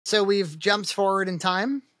So we've jumped forward in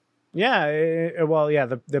time. Yeah.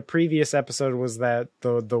 The previous episode was that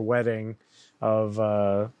the wedding of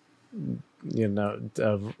of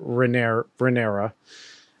Rhaenyra,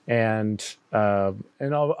 and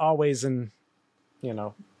always in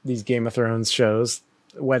these Game of Thrones shows,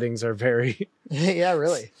 weddings are very yeah,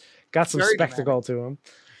 really got some very spectacle to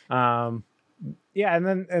them. Yeah,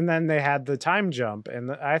 and then they had the time jump,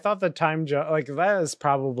 and I thought the time jump, like, that is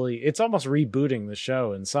probably, it's almost rebooting the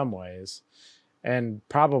show in some ways, and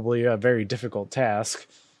probably a very difficult task.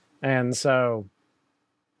 And so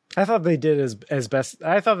I thought they did as best.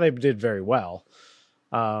 I thought they did very well.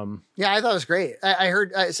 Yeah, I thought it was great. I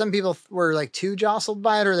heard some people were like too jostled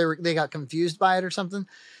by it, or they got confused by it or something.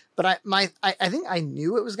 But I think I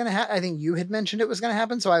knew it was going to happen. I think you had mentioned it was going to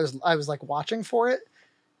happen, so I was like watching for it.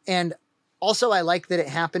 And also, I like that it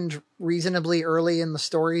happened reasonably early in the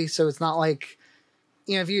story, so it's not like,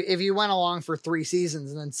 if you went along for 3 seasons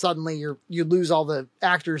and then suddenly you lose all the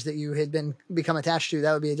actors that you had become attached to,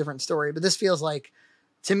 that would be a different story. But this feels like,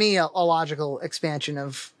 to me, a logical expansion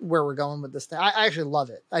of where we're going with this thing. I actually love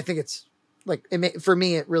it. I think it's like, for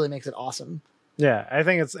me, it really makes it awesome. Yeah, I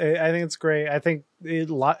think it's great. I think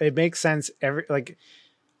it makes sense.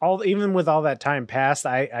 Even with all that time passed,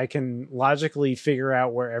 I can logically figure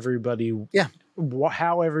out where everybody,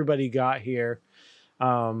 how everybody got here.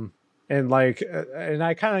 And I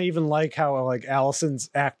kind of even like how, like, Allison's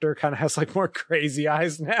actor kind of has, like, more crazy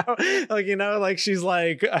eyes now. Like, she's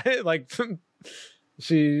like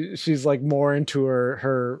she's like more into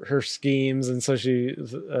her schemes, and so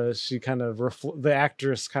she kind of the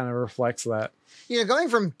actress kind of reflects that. Going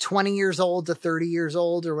from 20 years old to 30 years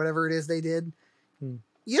old, or whatever it is they did,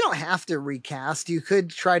 you don't have to recast. You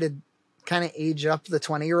could try to kind of age up the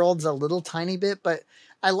 20-year-olds a little tiny bit, but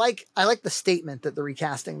I like the statement that the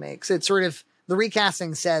recasting makes. It's sort of, the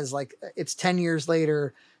recasting says, like, it's 10 years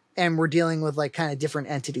later and we're dealing with, like, kind of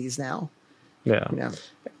different entities now. Yeah.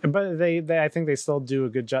 But they I think they still do a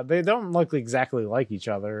good job. They don't look exactly like each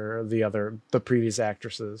other, or the previous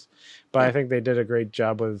actresses, but I think they did a great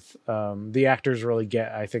job with the actors really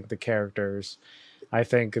get, I think, the characters. I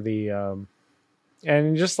think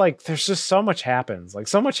and just, like, there's just so much happens. Like,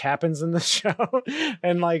 so much happens in this show.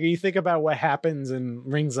 And, like, you think about what happens in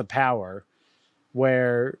Rings of Power,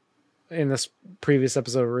 where in this previous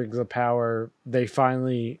episode of Rings of Power, they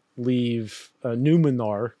finally leave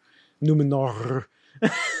Numenor.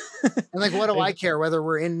 And, like, what do I care whether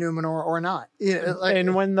we're in Numenor or not?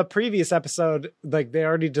 And when the previous episode, like, they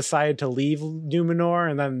already decided to leave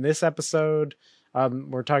Numenor, and then this episode,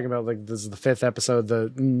 we're talking about, like, this is the 5th episode.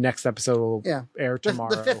 The next episode will air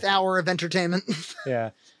tomorrow. The 5th hour of entertainment. Yeah.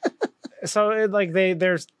 So it's like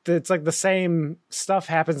the same stuff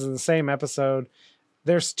happens in the same episode.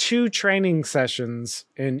 There's 2 training sessions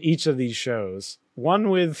in each of these shows. One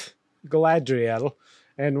with Galadriel,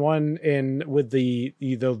 and one with the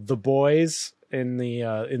boys in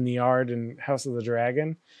the Yard and House of the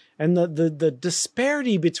Dragon. And the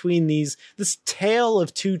disparity between this tale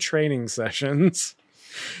of 2 training sessions.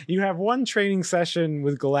 You have one training session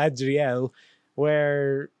with Galadriel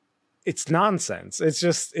where it's nonsense.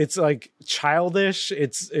 It's like childish.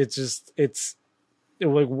 It's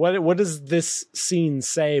like, what does this scene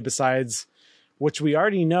say besides, which we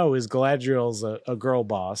already know is Galadriel's a girl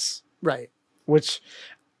boss, right? Which,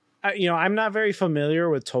 I'm not very familiar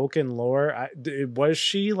with Tolkien lore. Was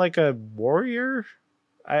she like a warrior?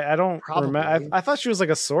 I don't remember. I thought she was like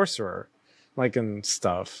a sorcerer, like, and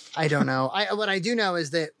stuff. I don't know. What I do know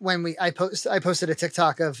is that when I posted a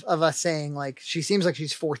TikTok of us saying, like, she seems like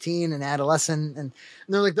she's 14 and adolescent, and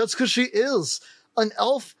they're like, that's because she is an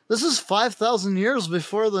elf. This is 5,000 years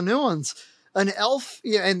before the new ones. An elf,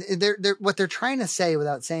 and they're what they're trying to say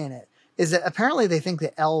without saying it is that apparently they think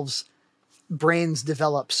that elves' brains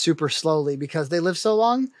develop super slowly because they live so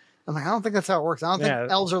long. I'm like, I don't think that's how it works. I don't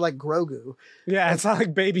think elves are like Grogu. Yeah, it's not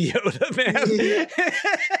like Baby Yoda, man.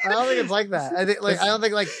 I don't think it's like that. I don't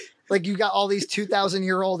think like you got all these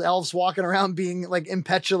 2,000-year-old elves walking around being, like,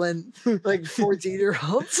 impetulant, like,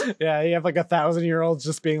 14-year-olds. Yeah, you have, like, 1,000-year-olds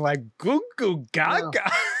just being like, goo goo gaga.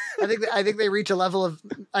 No. I think they reach a level of,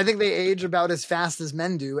 I think they age about as fast as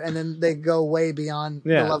men do, and then they go way beyond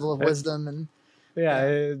the level of wisdom and.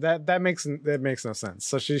 That makes no sense.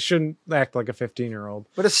 So she shouldn't act like a 15-year-old.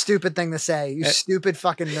 What a stupid thing to say, you stupid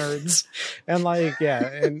fucking nerds. And, like,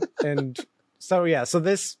 so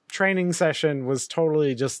this training session was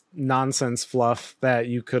totally just nonsense fluff that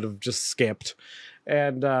you could have just skipped.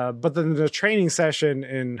 And but then the training session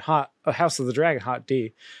in House of the Dragon, Hot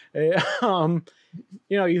D,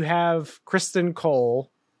 you have Kristen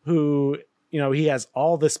Cole, who you know, he has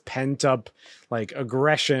all this pent up like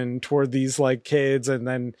aggression toward these like kids, and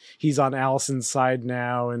then he's on Allison's side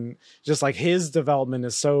now, and just like his development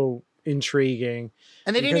is so intriguing.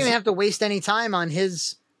 And they didn't even have to waste any time on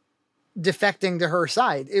his defecting to her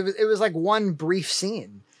side. It was like one brief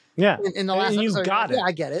scene. Yeah. In the last and episode, you got it. Yeah,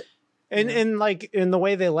 I get it. And like in the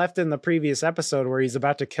way they left in the previous episode where he's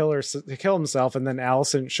about to kill himself, and then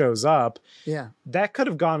Allison shows up. Yeah. That could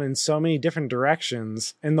have gone in so many different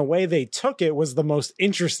directions. And the way they took it was the most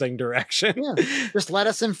interesting direction. Yeah. Just let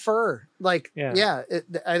us infer. Like, I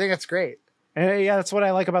think that's great. And yeah, that's what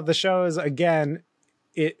I like about the show is, again,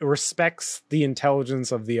 it respects the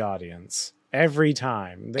intelligence of the audience every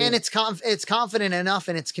time. And it's confident enough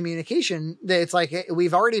in its communication that it's like, hey,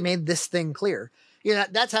 we've already made this thing clear. You know,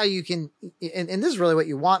 that's how you can, and this is really what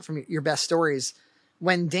you want from your best stories.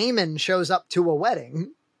 When Damon shows up to a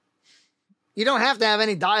wedding, you don't have to have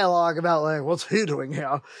any dialogue about like, what's he doing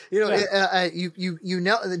here? You know, you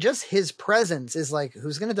know, just his presence is like,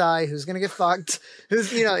 who's going to die? Who's going to get fucked?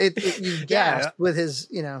 Who's, you know, you gasp with his,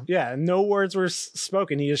 you know. Yeah. No words were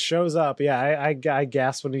spoken. He just shows up. Yeah. I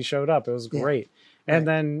gasped when he showed up. It was great. Yeah. And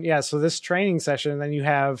then, so this training session, and then you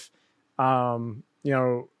have, you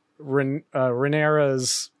know,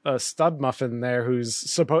 Rhaenyra's stud muffin there, who's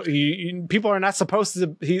supposed, people are not supposed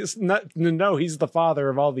to, he's not know he's the father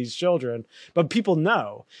of all these children, but people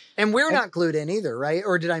know, and we're not clued in either, right?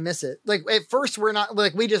 Or did I miss it? Like at first we're not,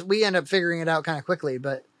 like we end up figuring it out kind of quickly,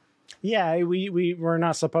 but yeah, we're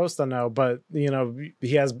not supposed to know. But you know,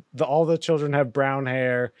 he has all the children have brown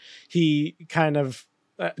hair. He kind of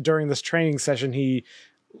during this training session he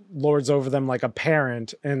lords over them like a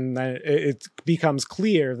parent, and then it becomes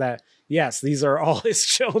clear that yes, these are all his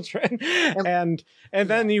children. and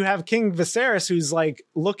then you have King Viserys, who's like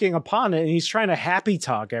looking upon it, and he's trying to happy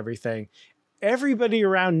talk everything. Everybody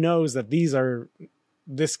around knows that these are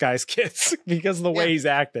this guy's kids because of the way he's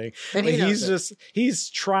acting. And he's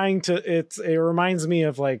trying to, it reminds me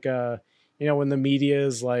of like you know, when the media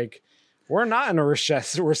is like, we're not in a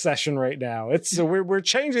recession right now. We're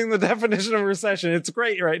changing the definition of recession. It's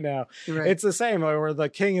great right now. Right. It's the same where the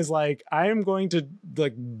king is like, I am going to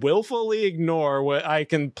like willfully ignore what I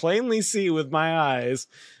can plainly see with my eyes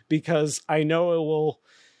because I know it will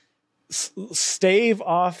stave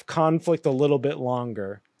off conflict a little bit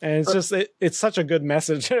longer. And it's just, it's such a good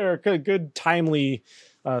message or a good timely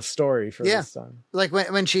story for this time. Like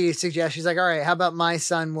when she suggests, she's like, all right, how about my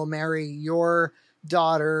son will marry your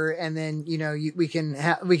daughter, and then you know we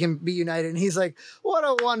can be united. And he's like, what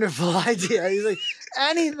a wonderful idea. He's like,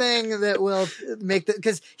 anything that will make that,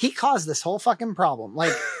 because he caused this whole fucking problem.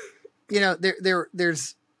 Like, you know,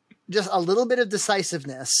 there's just a little bit of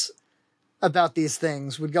decisiveness about these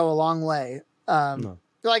things would go a long way. Well,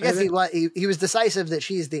 I guess he was decisive that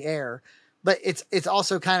she's the heir, but it's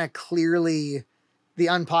also kind of clearly the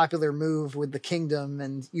unpopular move with the kingdom,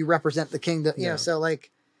 and you represent the kingdom, you know, so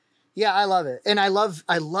like, yeah, I love it. And I love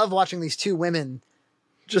watching these two women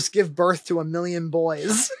just give birth to 1 million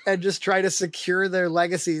boys and just try to secure their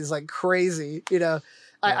legacies like crazy. You know,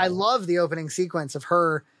 I love the opening sequence of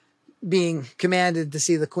her being commanded to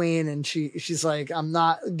see the queen. And she's like, I'm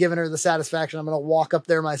not giving her the satisfaction. I'm going to walk up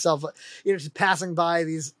there myself. You know, just passing by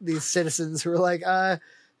these citizens who are like,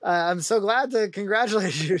 I'm so glad to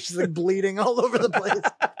congratulate you. She's like bleeding all over the place.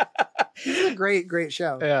 It's a great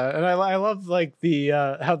show. Yeah, and I love like the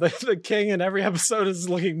how the king in every episode is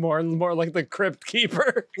looking more and more like the crypt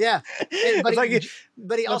keeper. Yeah, but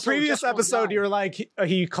he also the previous episode you're like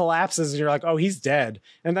he collapses and you're like, oh, he's dead,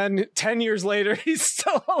 and then 10 years later he's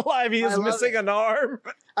still alive. He is missing an arm.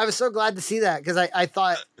 I was so glad to see that because I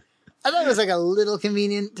thought it was like a little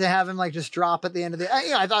convenient to have him like just drop at the end of the.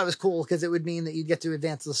 You know, I thought it was cool because it would mean that you'd get to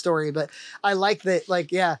advance the story. But I like that,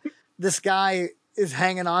 like, yeah, this guy is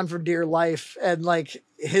hanging on for dear life, and like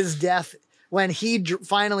his death when he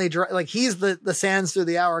finally like he's the sands through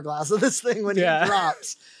the hourglass of this thing. When he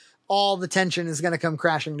drops, all the tension is going to come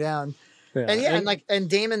crashing down. Yeah. And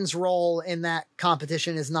Damon's role in that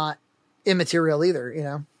competition is not immaterial either. You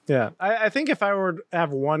know. Yeah, I think if I were to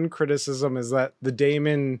have one criticism is that the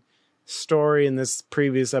Damon story in this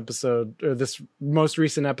previous episode or this most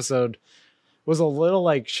recent episode was a little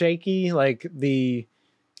like shaky, like the.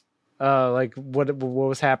 Like what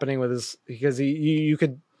was happening with his, because you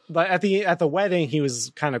could, but at the wedding he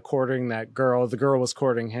was kind of courting that girl, the girl was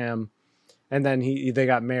courting him, and then they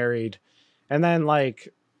got married, and then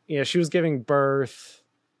like, you know, she was giving birth,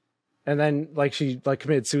 and then like she like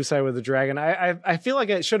committed suicide with the dragon. I feel like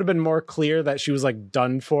it should have been more clear that she was like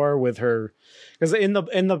done for with her, because in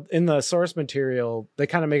the source material they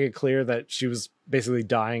kind of make it clear that she was basically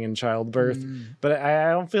dying in childbirth, but I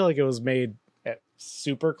don't feel like it was made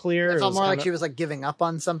super clear. It felt more like kinda, she was like giving up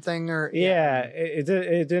on something, or it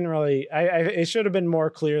didn't really. It should have been more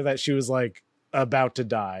clear that she was like about to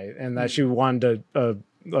die and that she wanted a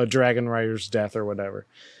dragon rider's death or whatever.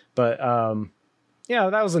 But yeah,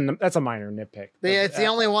 that's a minor nitpick. But yeah, it's the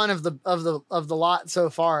only one of the lot so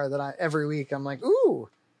far that every week I'm like, ooh,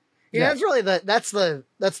 that's really that's the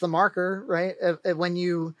marker, right?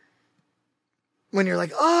 When you're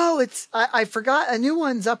like, oh, I forgot a new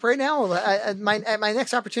one's up right now. At my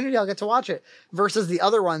next opportunity, I'll get to watch it. Versus the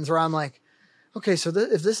other ones where I'm like, okay, so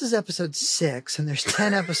if this is episode 6 and there's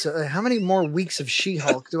 10 episodes, how many more weeks of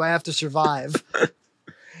She-Hulk do I have to survive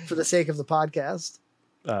for the sake of the podcast?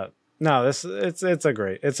 No, it's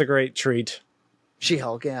a great treat.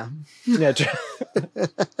 She-Hulk, yeah. Yeah.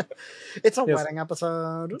 It's a wedding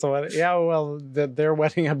episode. It's a wedding. Yeah, well, their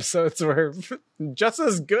wedding episodes were just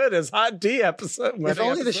as good as Hot D episode. If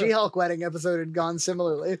only the She-Hulk wedding episode had gone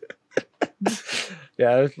similarly.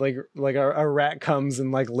 Yeah, like a rat comes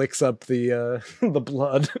and like licks up the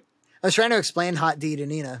blood. I was trying to explain Hot D to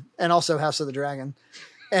Nina and also House of the Dragon.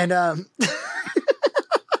 And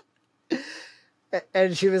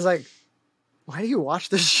and she was like, why do you watch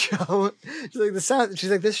this show? She's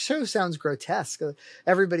like, this show sounds grotesque.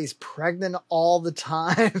 Everybody's pregnant all the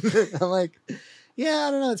time. I'm like, yeah,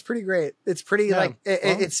 I don't know. It's pretty great. It's pretty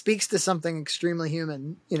it speaks to something extremely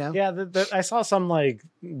human, you know? Yeah. I saw some like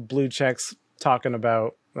blue checks talking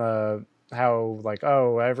about, how like,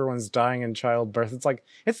 oh, everyone's dying in childbirth. It's like,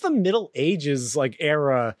 it's the Middle Ages like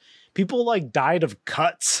era. People like died of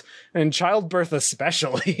cuts and childbirth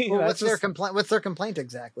especially. Well, what's their complaint? What's their complaint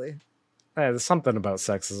exactly? There's something about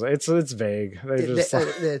sexism. It's vague.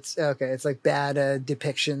 It's okay. It's like bad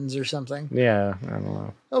depictions or something. Yeah, I don't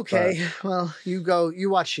know. Okay, well, you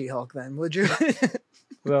watch She-Hulk then, would you?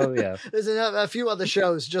 Well, yeah. There's a few other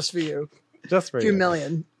shows just for you. Just for a few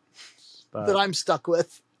million that I'm stuck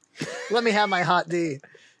with. Let me have my Hot D,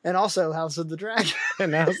 and also House of the Dragon.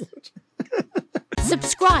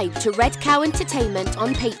 Subscribe to Red Cow Entertainment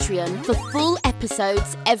on Patreon for full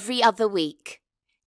episodes every other week.